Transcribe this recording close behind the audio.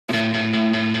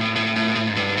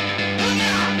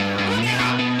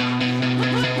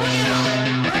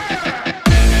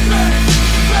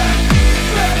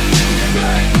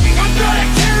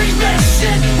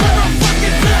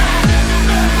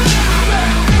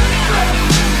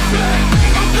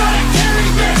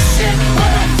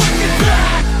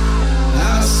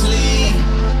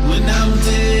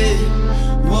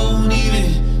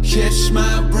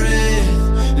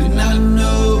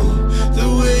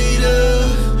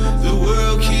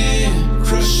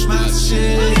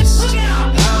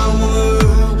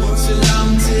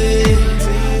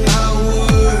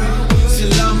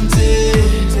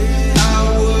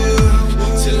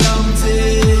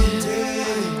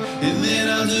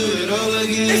it all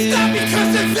again. It's not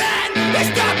because of that,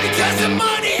 it's not because of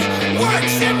money.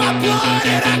 Works in my blood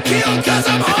and I kill cause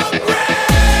I'm hungry.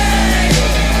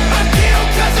 I kill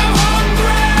cause I'm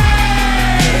hungry.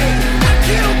 I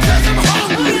kill cause I'm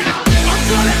hungry. I'm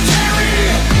gonna